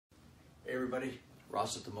Hey everybody,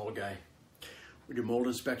 Ross at the Mold Guy. We do mold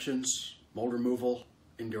inspections, mold removal,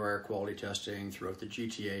 indoor air quality testing throughout the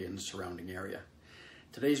GTA and the surrounding area.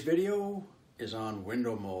 Today's video is on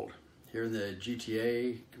window mold. Here in the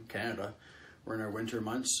GTA, Canada, we're in our winter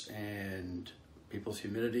months and people's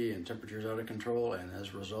humidity and temperatures out of control, and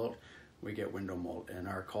as a result, we get window mold and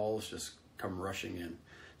our calls just come rushing in.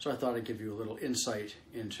 So I thought I'd give you a little insight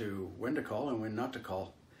into when to call and when not to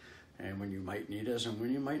call, and when you might need us and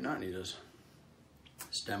when you might not need us.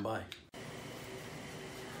 Stand by.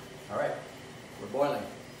 All right, we're boiling.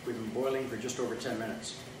 We've been boiling for just over 10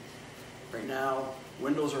 minutes. Right now,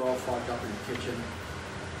 windows are all fogged up in the kitchen.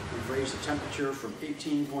 We've raised the temperature from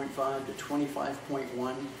 18.5 to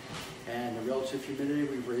 25.1, and the relative humidity,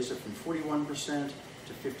 we've raised it from 41%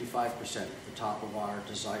 to 55% at the top of our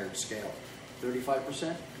desired scale.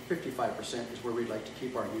 35% to 55% is where we'd like to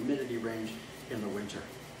keep our humidity range in the winter.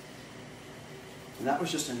 And that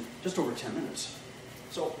was just over 10 minutes.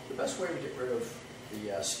 So the best way to get rid of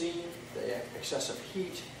the steam, the excessive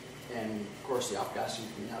heat, and of course the off-gassing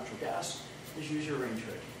from the natural gas is use your range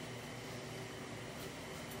hood.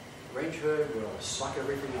 The range hood will suck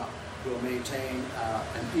everything up. We'll maintain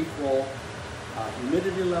an equal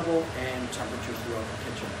humidity level and temperature throughout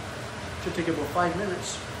the kitchen. It should take about 5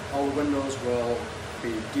 minutes. All the windows will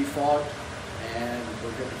be defogged and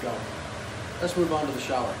we're good to go. Let's move on to the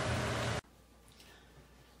shower.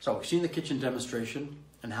 So we've seen the kitchen demonstration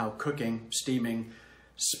and how cooking, steaming,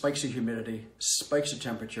 spikes the humidity, spikes the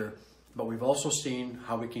temperature, but we've also seen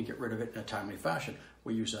how we can get rid of it in a timely fashion.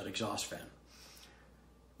 We use that exhaust fan.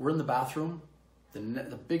 We're in the bathroom.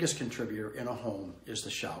 The biggest contributor in a home is the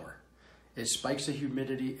shower. It spikes the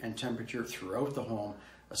humidity and temperature throughout the home,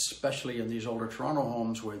 especially in these older Toronto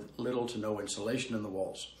homes with little to no insulation in the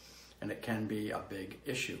walls, and it can be a big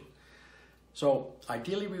issue. So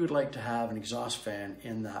ideally we would like to have an exhaust fan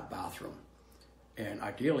in that bathroom, and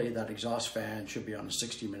ideally that exhaust fan should be on a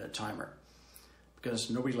 60-minute timer, because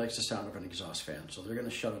nobody likes the sound of an exhaust fan, so they're going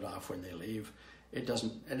to shut it off when they leave. It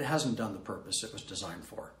hasn't done the purpose it was designed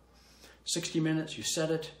for. 60 minutes, you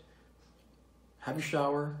set it, have your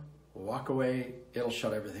shower, walk away, it'll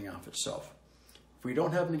shut everything off itself. If we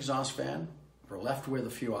don't have an exhaust fan, we're left with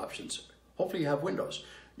a few options. Hopefully you have windows.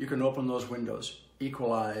 You can open those windows,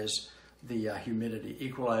 equalize the humidity,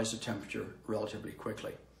 equalize the temperature relatively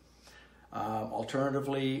quickly.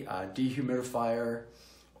 Alternatively, a dehumidifier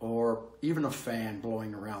or even a fan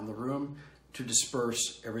blowing around the room to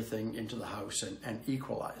disperse everything into the house and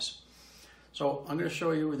equalize. So I'm going to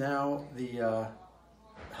show you now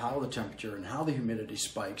how the temperature and how the humidity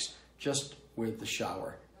spikes just with the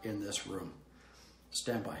shower in this room.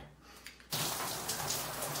 Stand by.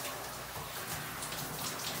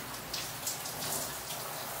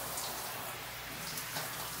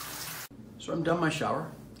 So I'm done my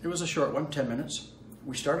shower. It was a short one, 10 minutes.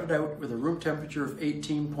 We started out with a room temperature of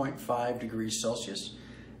 18.5 degrees Celsius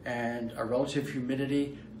and a relative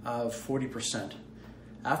humidity of 40%.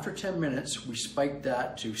 After 10 minutes, we spiked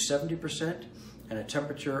that to 70% and a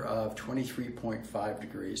temperature of 23.5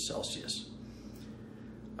 degrees Celsius.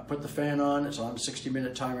 I put the fan on, it's on a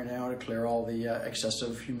 60-minute timer now to clear all the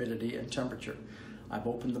excessive humidity and temperature. I've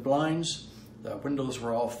opened the blinds, the windows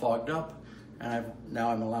were all fogged up, and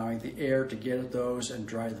now I'm allowing the air to get at those and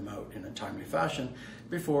dry them out in a timely fashion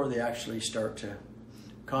before they actually start to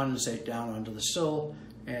condensate down onto the sill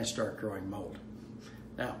and start growing mold.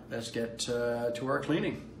 Now, let's get to our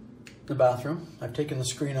cleaning. The bathroom, I've taken the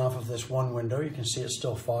screen off of this one window. You can see it's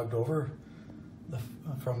still fogged over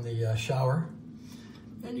from the shower.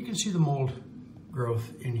 And you can see the mold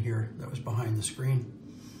growth in here that was behind the screen.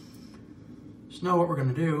 So now what we're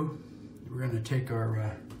going to do, we're going to take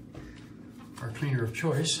our cleaner of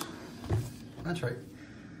choice. That's right,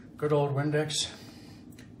 good old Windex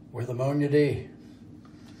with ammonia D.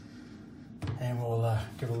 And we'll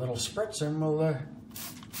give a little spritz and we'll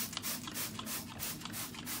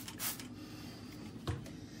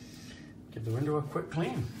give the window a quick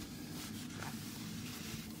clean.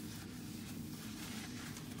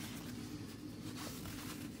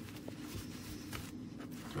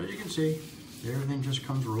 So as you can see, everything just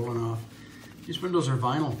comes rolling off. These windows are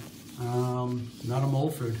vinyl, not a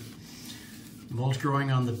mold food. Mold's growing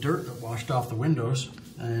on the dirt that washed off the windows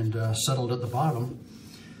and settled at the bottom,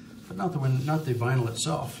 but not the vinyl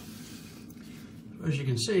itself. So as you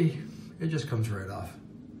can see, it just comes right off.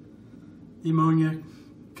 The ammonia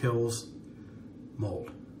kills mold.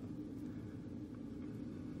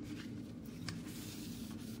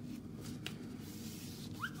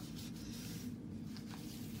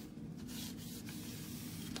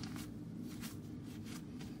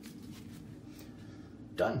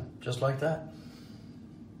 Done, just like that.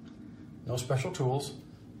 No special tools,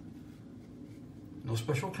 no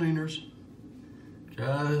special cleaners,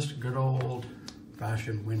 just good old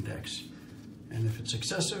fashioned Windex. And if it's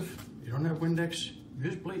excessive, you don't have Windex,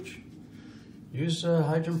 use bleach. Use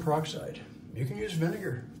hydrogen peroxide. You can use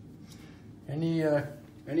vinegar. Any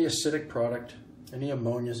acidic product, any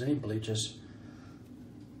ammonias, any bleaches,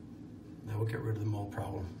 that will get rid of the mold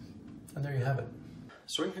problem. And there you have it.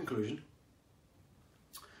 So in conclusion,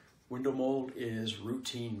 window mold is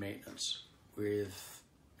routine maintenance with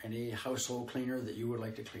any household cleaner that you would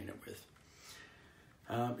like to clean it with.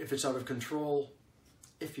 If it's out of control,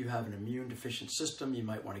 if you have an immune deficient system, you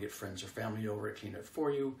might want to get friends or family over to clean it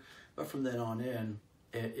for you. But from then on in,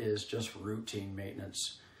 it is just routine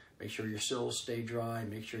maintenance. Make sure your sills stay dry.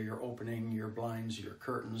 Make sure you're opening your blinds, your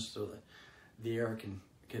curtains, so that the air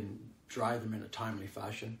can dry them in a timely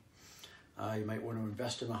fashion. You might want to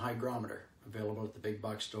invest in a hygrometer, available at the big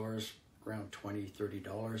box stores, around $20,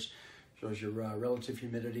 $30. Shows your relative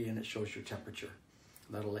humidity and it shows your temperature.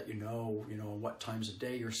 That'll let you know what times of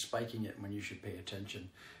day you're spiking it, when you should pay attention,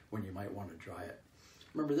 when you might want to dry it.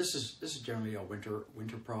 Remember, this is generally a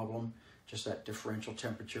winter problem, just that differential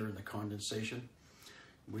temperature and the condensation.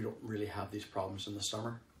 We don't really have these problems in the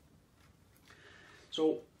summer.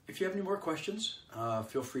 So if you have any more questions,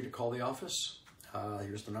 feel free to call the office.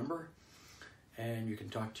 Here's the number. And you can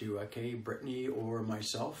talk to Kay, Brittany, or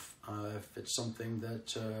myself. If it's something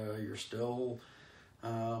that you're still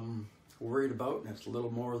worried about and it's a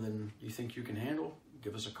little more than you think you can handle,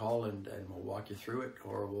 give us a call and we'll walk you through it,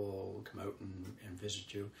 or we'll come out and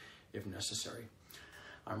visit you if necessary.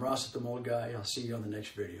 I'm Ross at the Mold Guy. I'll see you on the next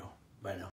video. Bye now.